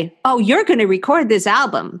RCA, "Oh, you're going to record this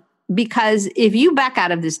album because if you back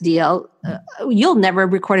out of this deal, you'll never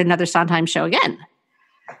record another Sondheim show again."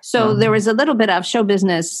 So there was a little bit of show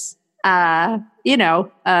business,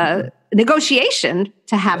 negotiation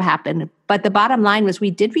to have happen. But the bottom line was we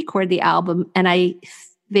did record the album, and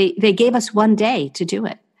they gave us 1 day to do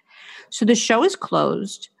it. So the show is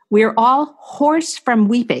closed. We're all hoarse from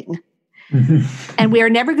weeping. And we are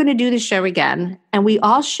never going to do the show again. And we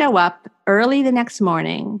all show up early the next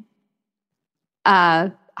morning,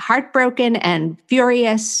 heartbroken and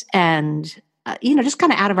furious and, just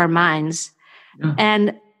kind of out of our minds.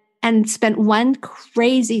 Yeah. And spent one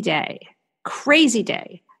crazy day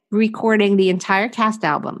recording the entire cast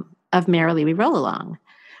album of Merrily We Roll Along.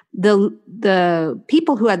 The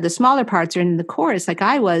people who had the smaller parts or in the chorus, like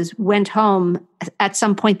I was, went home at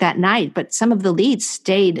some point that night, but some of the leads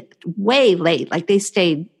stayed way late. Like they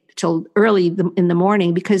stayed till early in the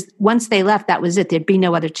morning, because once they left, that was it. There'd be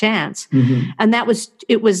no other chance. And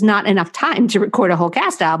it was not enough time to record a whole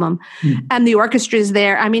cast album. And the orchestra's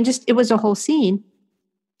there. I mean, it was a whole scene.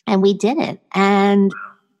 And we did it. And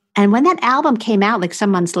when that album came out, like some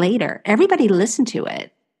months later, everybody listened to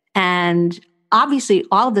it. And obviously,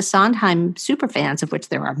 all of the Sondheim superfans, of which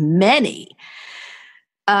there are many,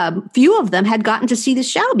 few of them had gotten to see the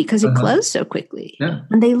show because it closed so quickly. Yeah.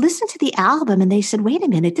 And they listened to the album and they said, "Wait a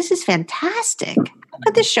minute, this is fantastic. How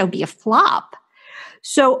could this show be a flop?"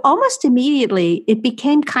 So almost immediately, it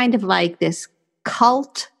became kind of like this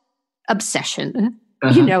cult obsession.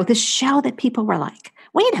 This show that people were like,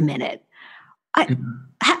 "Wait a minute.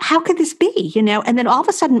 How could this be?" And then all of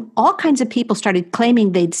a sudden, all kinds of people started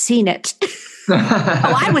claiming they'd seen it.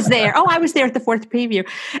 I was there. I was there at the fourth preview.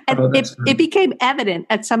 And it became evident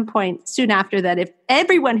at some point soon after that if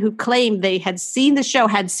everyone who claimed they had seen the show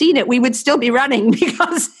had seen it, we would still be running,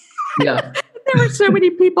 because there were so many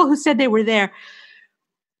people who said they were there.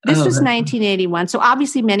 This was 1981. So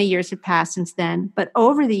obviously many years have passed since then. But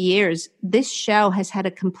over the years, this show has had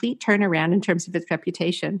a complete turnaround in terms of its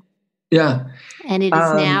reputation. Yeah. And it is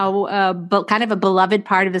now kind of a beloved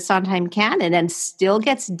part of the Sondheim canon and still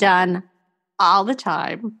gets done all the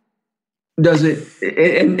time. Does it?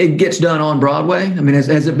 And it gets done on Broadway? I mean,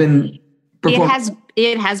 has it been performed?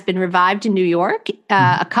 it has been revived in New York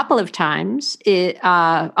a couple of times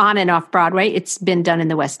on and off Broadway. It's been done in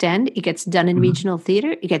the West End. It gets done in regional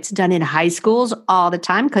theater. It gets done in high schools all the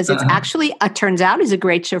time because it's actually, turns out, is a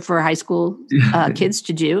great show for high school kids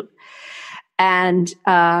to do. And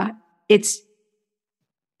it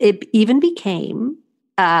even became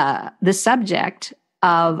the subject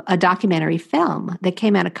of a documentary film that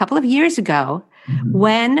came out a couple of years ago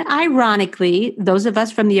when, ironically, those of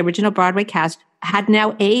us from the original Broadway cast had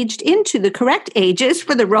now aged into the correct ages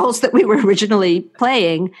for the roles that we were originally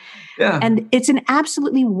playing. Yeah. And it's an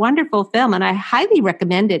absolutely wonderful film, and I highly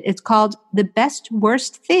recommend it. It's called The Best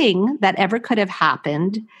Worst Thing That Ever Could Have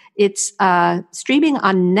Happened. It's streaming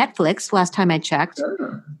on Netflix, last time I checked.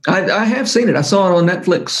 I have seen it. I saw it on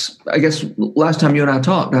Netflix, I guess, last time you and I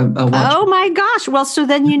talked. I watched it. My gosh. Well, so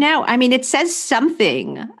then it says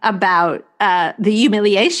something about the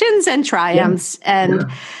humiliations and triumphs and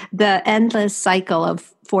the endless cycle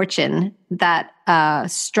of fortune that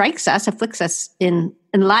strikes us, afflicts us in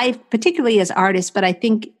life, particularly as artists. But I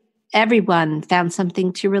think everyone found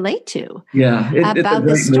something to relate to about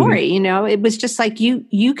the story. Movie. It was just like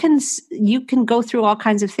you can go through all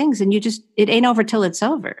kinds of things and it ain't over till it's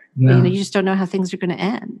over. You just don't know how things are going to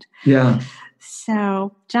end. Yeah.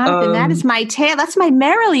 So, Jonathan, that is my tale. That's my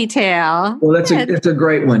Merrily tale. Well, it's a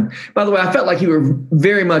great one. By the way, I felt like you were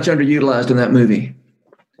very much underutilized in that movie.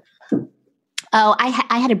 Oh,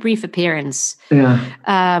 I had a brief appearance.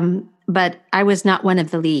 Yeah. But I was not one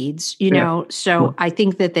of the leads, so I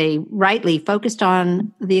think that they rightly focused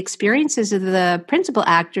on the experiences of the principal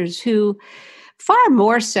actors who, far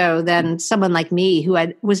more so than someone like me who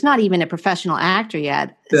was not even a professional actor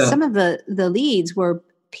yet, some of the leads were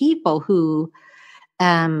people who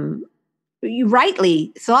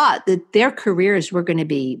rightly thought that their careers were going to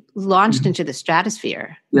be launched into the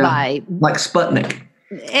stratosphere by... Like Sputnik.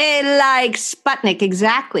 Like Sputnik,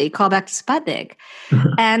 exactly. Call back to Sputnik.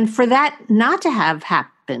 And for that not to have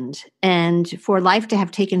happened and for life to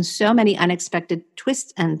have taken so many unexpected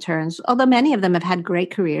twists and turns, although many of them have had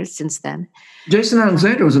great careers since then. Jason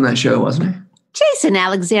Alexander was in that show, wasn't he? Jason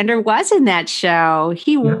Alexander was in that show.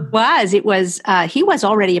 He was. He was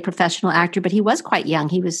already a professional actor, but he was quite young.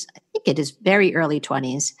 He was, I think, in his very early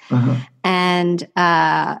 20s. And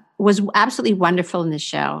was absolutely wonderful in the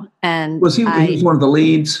show. And he was one of the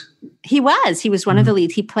leads? He was one of the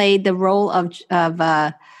leads. He played the role of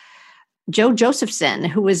Joe Josephson,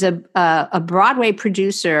 who was a Broadway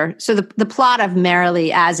producer. So the plot of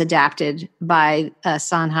Merrily, as adapted by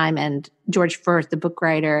Sondheim and George Firth, the book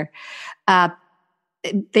writer,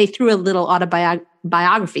 they threw a little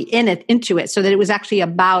autobiography into it, so that it was actually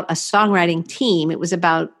about a songwriting team. It was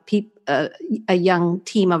about a young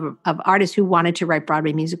team of artists who wanted to write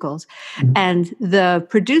Broadway musicals. And the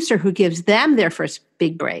producer who gives them their first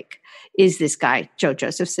big break is this guy, Joe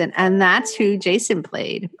Josephson. And that's who Jason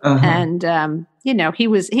played. And, he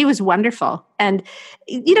was wonderful. And,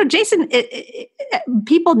 Jason,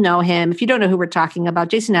 people know him. If you don't know who we're talking about,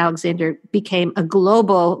 Jason Alexander became a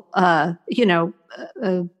global,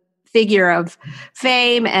 figure of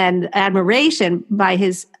fame and admiration by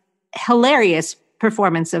his hilarious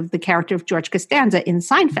performance of the character of George Costanza in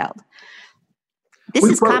Seinfeld. This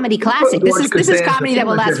is comedy classic. This is comedy that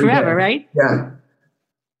will last forever, right? Yeah.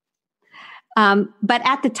 But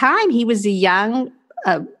at the time, he was a young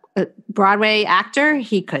Broadway actor.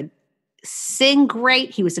 He could sing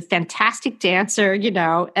great. He was a fantastic dancer,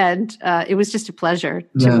 and it was just a pleasure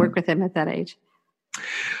to work with him at that age.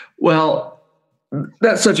 Well,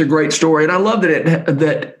 that's such a great story. And I love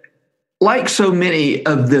that like so many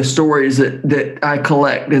of the stories that I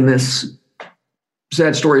collect in this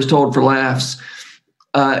Sad Stories Told for Laughs,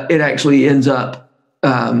 it actually ends up,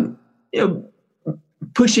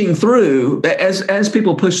 pushing through. As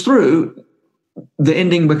people push through, the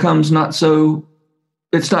ending becomes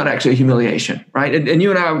it's not actually a humiliation, right? And you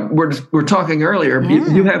and I were talking earlier.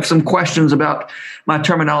 You have some questions about my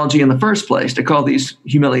terminology in the first place to call these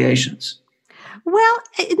humiliations. Well,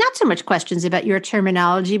 not so much questions about your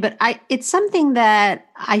terminology, but it's something that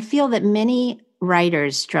I feel that many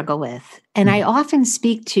writers struggle with. And I often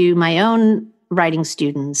speak to my own writing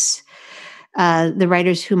students, the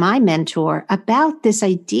writers whom I mentor, about this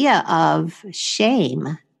idea of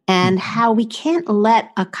shame and how we can't let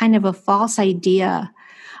a kind of a false idea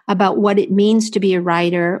about what it means to be a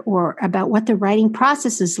writer, or about what the writing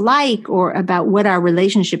process is like, or about what our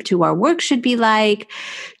relationship to our work should be like,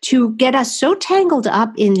 to get us so tangled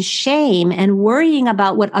up in shame and worrying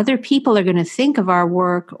about what other people are going to think of our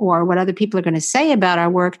work or what other people are going to say about our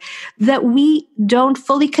work, that we don't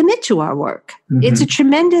fully commit to our work. Mm-hmm. It's a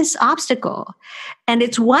tremendous obstacle. And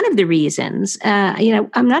it's one of the reasons,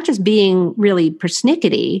 I'm not just being really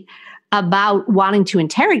persnickety about wanting to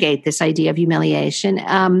interrogate this idea of humiliation.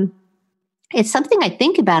 It's something I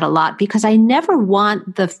think about a lot because I never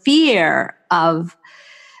want the fear of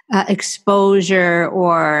exposure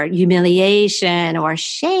or humiliation or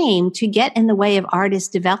shame to get in the way of artists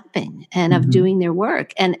developing and of doing their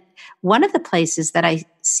work. And one of the places that I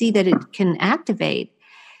see that it can activate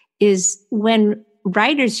is when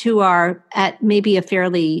writers who are at maybe a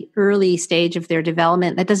fairly early stage of their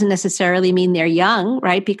development. That doesn't necessarily mean they're young,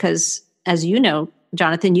 right? Because as you know,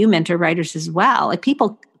 Jonathan, you mentor writers as well. Like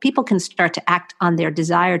people can start to act on their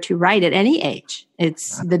desire to write at any age.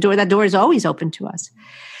 That door is always open to us.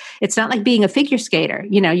 It's not like being a figure skater.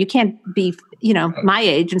 You can't be, my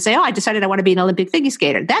age and say, oh, I decided I want to be an Olympic figure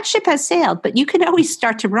skater. That ship has sailed, but you can always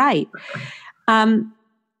start to write.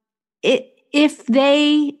 If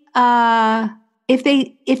they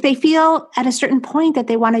feel at a certain point that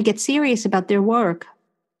they want to get serious about their work,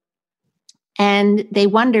 and they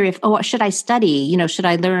wonder if, should I study? Should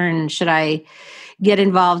I learn? Should I get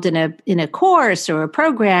involved in a course or a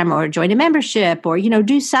program or join a membership or,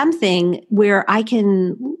 do something where I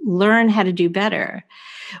can learn how to do better?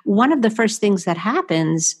 One of the first things that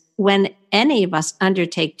happens when any of us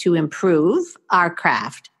undertake to improve our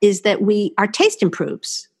craft is that our taste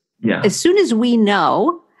improves. Yeah. As soon as we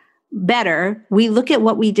know better, we look at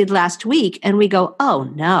what we did last week and we go, oh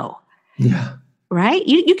no. Yeah. Right?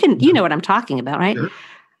 You know what I'm talking about, right? Sure.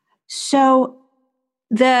 So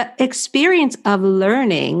the experience of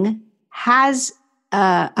learning has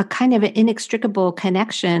a kind of an inextricable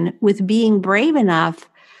connection with being brave enough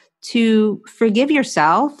to forgive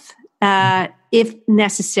yourself if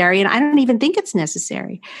necessary. And I don't even think it's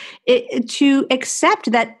necessary to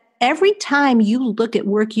accept that every time you look at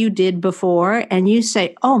work you did before and you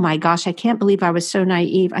say, oh my gosh, I can't believe I was so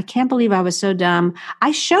naive. I can't believe I was so dumb.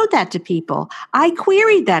 I showed that to people. I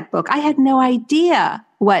queried that book. I had no idea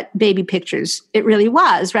what baby pictures it really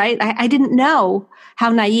was, right? I didn't know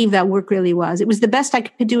how naive that work really was. It was the best I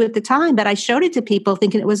could do at the time, but I showed it to people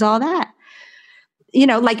thinking it was all that.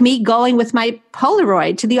 Like me going with my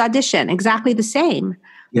Polaroid to the audition, exactly the same.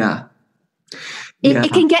 Yeah.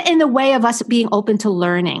 It can get in the way of us being open to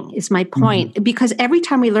learning, is my point. Mm-hmm. Because every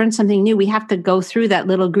time we learn something new, we have to go through that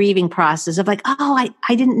little grieving process of like, oh,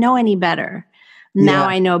 I didn't know any better. Now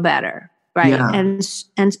I know better. Right. Yeah. And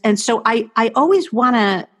so I always want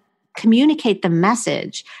to communicate the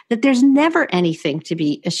message that there's never anything to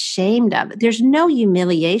be ashamed of. There's no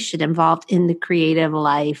humiliation involved in the creative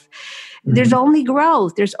life. Mm-hmm. There's only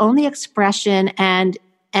growth. There's only expression and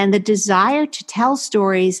the desire to tell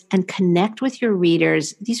stories and connect with your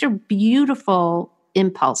readers. These are beautiful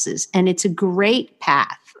impulses, and it's a great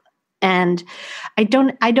path. And I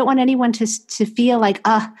don't want anyone to feel like,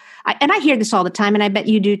 and I hear this all the time, and I bet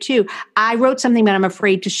you do too. I wrote something, but I'm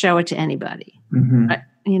afraid to show it to anybody. Mm-hmm.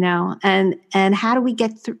 And how do we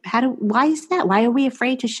get through? Why is that? Why are we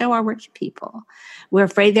afraid to show our work to people? We're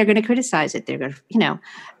afraid they're going to criticize it. They're going to,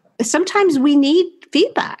 sometimes we need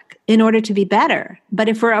feedback in order to be better. But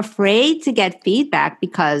if we're afraid to get feedback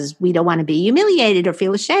because we don't want to be humiliated or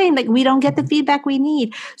feel ashamed, like we don't get the feedback we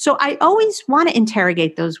need. So I always want to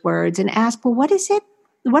interrogate those words and ask, well, what is it?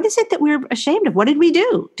 What is it that we're ashamed of? What did we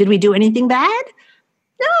do? Did we do anything bad?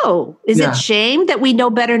 No. Is it shame that we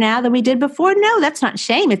know better now than we did before? No, that's not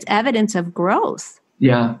shame. It's evidence of growth.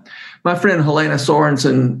 Yeah. My friend Helena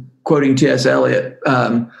Sorensen, quoting T.S. Eliot,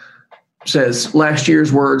 says, last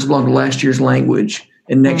year's words belong to last year's language,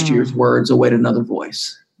 and next year's words await another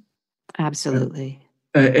voice. Absolutely.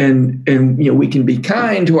 And we can be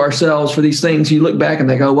kind to ourselves for these things. You look back and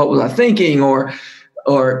think, oh, what was I thinking? Or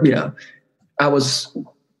I was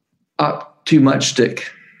up too much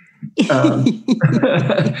stick. And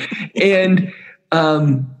I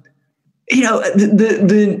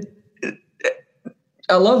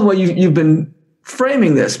love the way you've been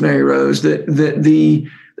framing this, Maryrose, that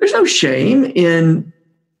there's no shame in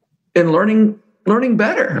learning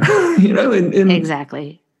better.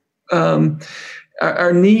 Exactly.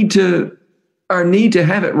 Our need to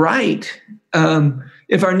have it right.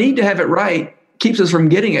 If our need to have it right keeps us from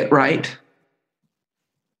getting it right,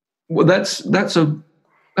 well, that's a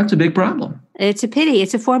big problem. It's a pity.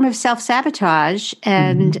 It's a form of self-sabotage,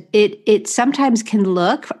 and it sometimes can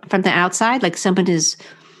look from the outside like someone is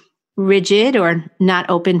rigid or not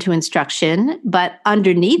open to instruction. But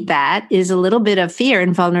underneath that is a little bit of fear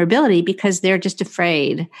and vulnerability because they're just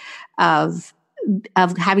afraid of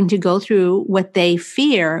having to go through what they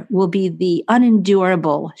fear will be the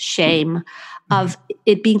unendurable shame of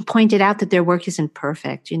it being pointed out that their work isn't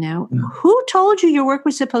perfect. Who told you your work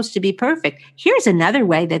was supposed to be perfect? Here's another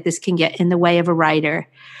way that this can get in the way of a writer.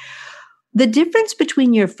 The difference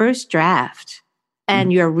between your first draft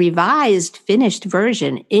and your revised finished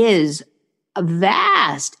version is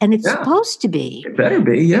vast, and it's supposed to be. It better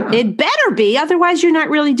be, yeah. It better be, otherwise you're not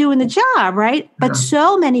really doing the job, right? But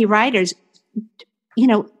so many writers,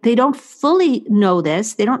 they don't fully know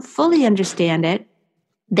this. They don't fully understand it.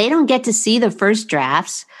 They don't get to see the first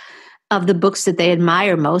drafts of the books that they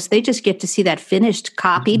admire most. They just get to see that finished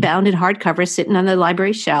copy, bound in hardcover, sitting on the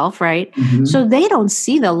library shelf, right? So they don't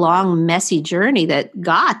see the long, messy journey that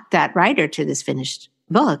got that writer to this finished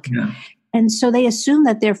book. Yeah. And so they assume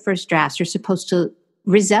that their first drafts are supposed to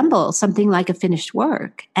resemble something like a finished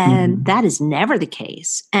work. And that is never the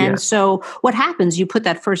case. And so what happens, you put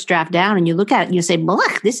that first draft down and you look at it and you say,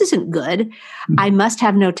 this isn't good. I must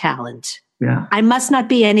have no talent. Yeah. I must not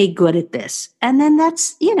be any good at this. And then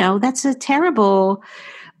that's a terrible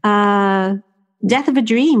death of a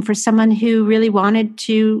dream for someone who really wanted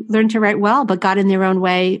to learn to write well, but got in their own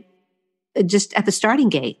way just at the starting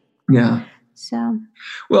gate. Yeah. So,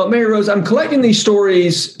 well, Maryrose, I'm collecting these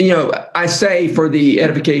stories, I say for the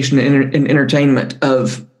edification and entertainment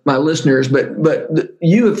of my listeners, but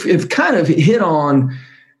you have kind of hit on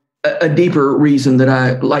a deeper reason that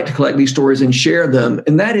I like to collect these stories and share them.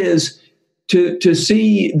 And that is to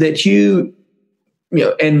see that you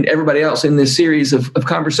and everybody else in this series of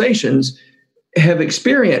conversations have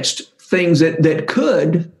experienced things that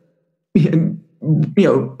could,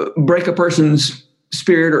 break a person's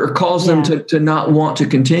spirit or cause them to not want to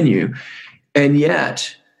continue. And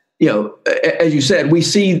yet, as you said, we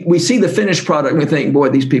see the finished product and we think, boy,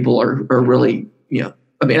 these people are really,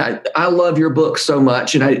 I love your book so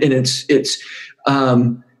much. And I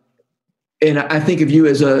think of you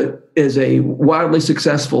as a wildly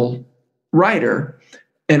successful writer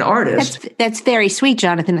and artist. That's very sweet,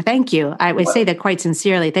 Jonathan. Thank you. I would say that quite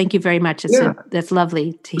sincerely. Thank you very much. That's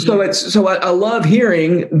lovely to hear. So I love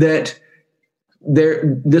hearing that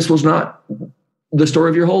this was not the story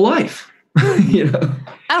of your whole life.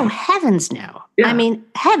 Oh, heavens no. Yeah. I mean,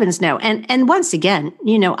 heavens no. And once again,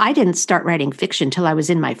 I didn't start writing fiction till I was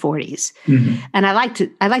in my 40s. And I like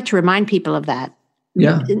to remind people of that.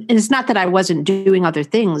 Yeah. And it's not that I wasn't doing other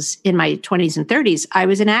things in my 20s and 30s. I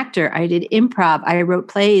was an actor. I did improv. I wrote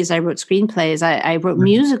plays. I wrote screenplays. I wrote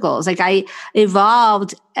musicals. Like I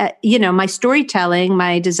evolved, my storytelling,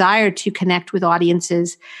 my desire to connect with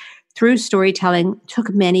audiences through storytelling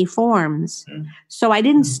took many forms. So I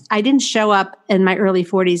didn't show up in my early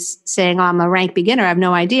 40s saying, I'm a rank beginner. I have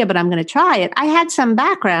no idea, but I'm going to try it. I had some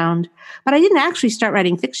background, but I didn't actually start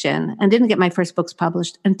writing fiction and didn't get my first books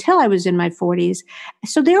published until I was in my 40s.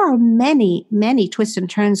 So there are many, many twists and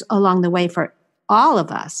turns along the way for all of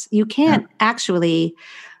us. You can't actually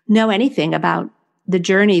know anything about the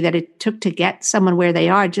journey that it took to get someone where they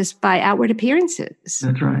are just by outward appearances.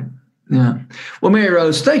 That's right. Yeah. Well,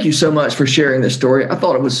 Maryrose, thank you so much for sharing this story. I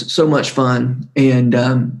thought it was so much fun, and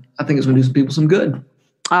I think it's going to do some people some good.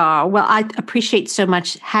 Oh, well, I appreciate so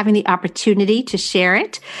much having the opportunity to share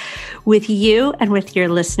it with you and with your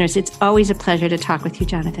listeners. It's always a pleasure to talk with you,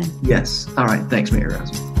 Jonathan. Yes. All right. Thanks,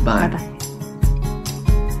 Maryrose. Bye. Bye-bye.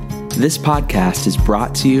 This podcast is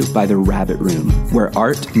brought to you by The Rabbit Room, where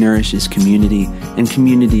art nourishes community and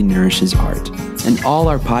community nourishes art. And all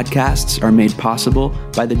our podcasts are made possible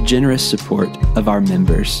by the generous support of our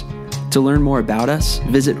members. To learn more about us,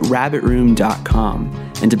 visit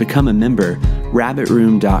rabbitroom.com. And to become a member,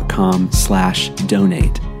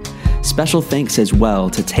 rabbitroom.com/donate. Special thanks as well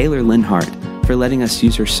to Taylor Linhart for letting us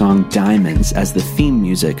use her song Diamonds as the theme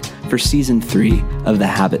music for Season 3 of the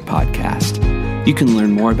Habit Podcast. You can learn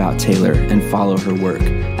more about Taylor and follow her work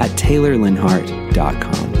at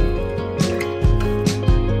taylorlinhart.com.